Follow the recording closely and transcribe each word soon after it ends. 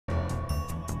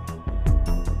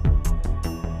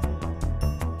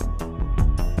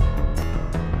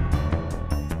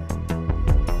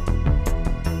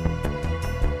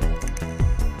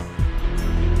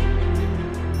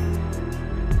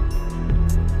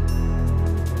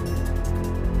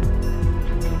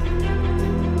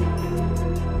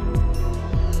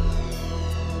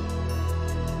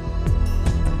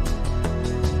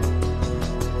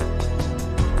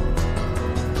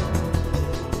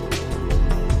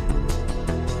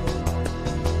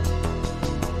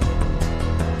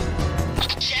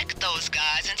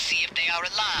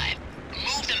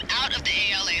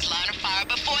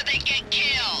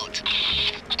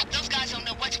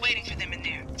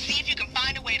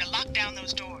down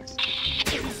those doors.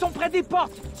 Ils sont près des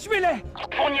portes! Tuez-les!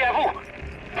 Fournier à vous!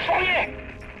 Fournier!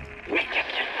 Mais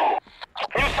qu'est-ce qu'il faut?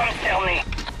 Nous sommes cernés!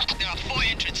 There are 4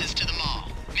 entrances to the mall.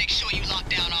 Make sure you lock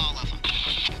down all of them.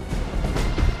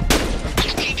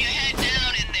 Keep your head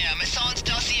down in there. Masson's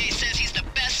dossier says he's the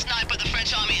best sniper the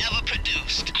French army ever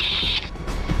produced.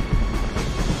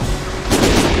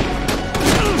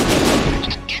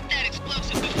 Get that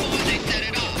explosive before they set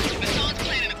it off. Masson's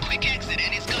planning a quick exit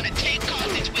and he's gonna take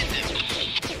Carthage with him.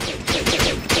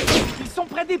 Ils sont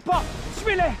près des portes!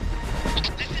 Tuez-les!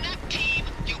 Listen up, team.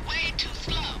 You're way too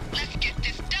slow. Let's get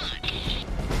this done.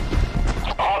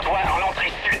 Rends-toi dans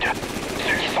l'entrée sud.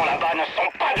 Ceux qui sont là-bas ne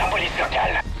sont pas de la police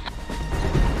locale.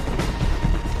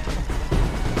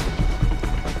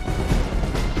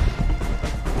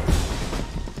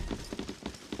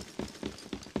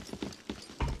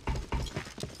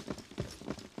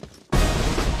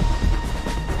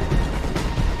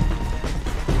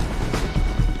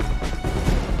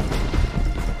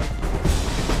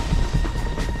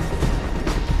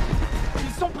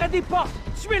 Ils sont près des portes!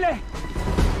 Tuez-les!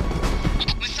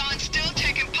 Masson's still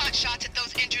taking pot shots at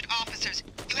those injured officers.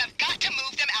 You have got to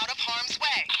move them out of harm's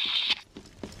way.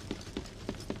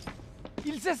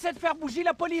 Ils essaient de faire bouger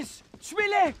la police!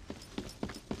 Tuez-les!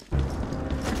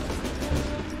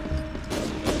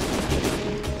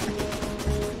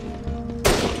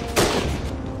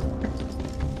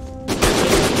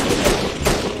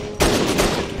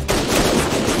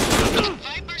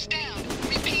 Viper's down.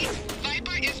 Repeat,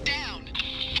 Viper is down.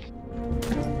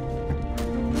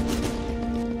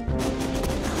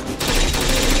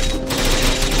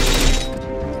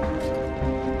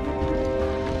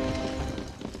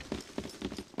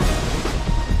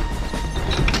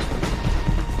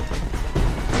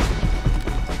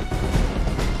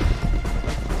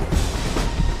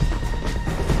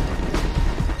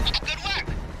 Good work.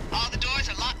 All the doors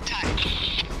are locked tight.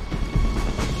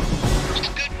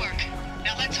 Good work.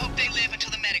 Now let's hope they live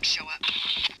until the medics show up.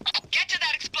 Get to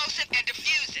that explosive and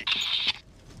defuse it.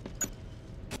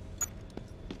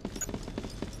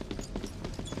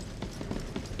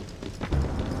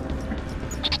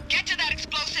 Get to that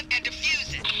explosive and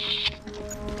defuse it.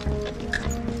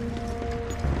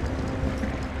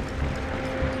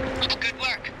 Good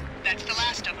work. That's the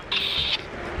last of them.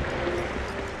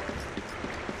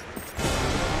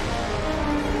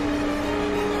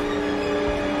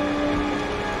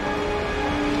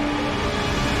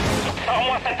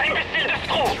 Sors-moi cet imbécile de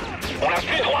Stro! On n'a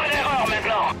plus droit à l'erreur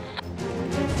maintenant!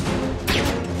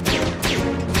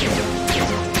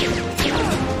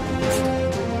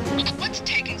 What's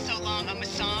taking so long on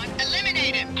Masson?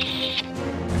 Eliminate him!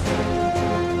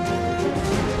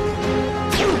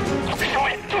 Jean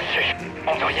est touché!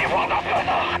 On doit y voir dans ce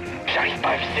hasard! J'arrive pas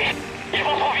à viser! Ils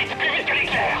vont trop vite, plus vite que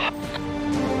l'éclair!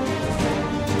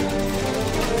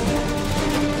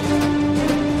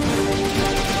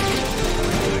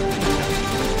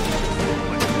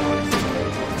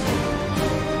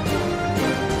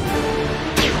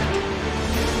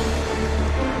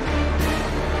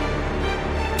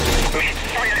 Mais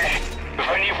tuez-les!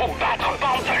 Venez vous battre,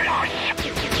 bande de lâches!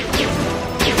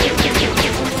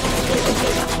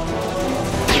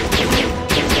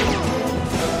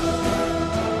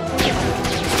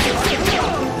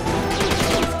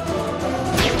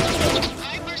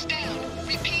 Viper's down.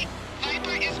 Repeat,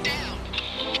 Viper is down.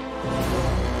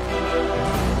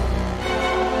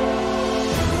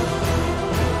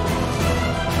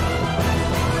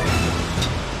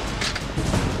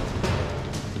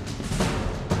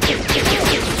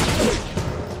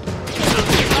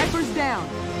 Viper's down!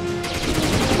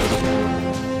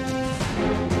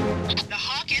 The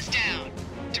Hawk is down.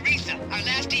 Teresa, our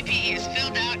last DP is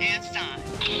filled out and signed.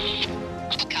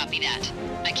 Copy that.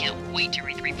 I can't wait to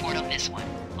read the report on this one.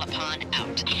 Lapon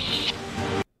out.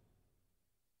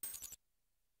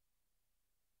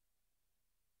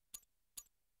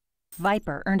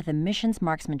 Viper earned the Missions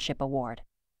Marksmanship Award.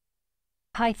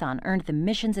 Python earned the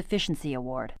Missions Efficiency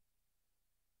Award.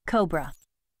 Cobra,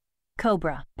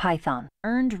 Python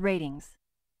earned ratings.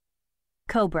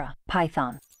 Cobra,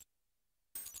 Python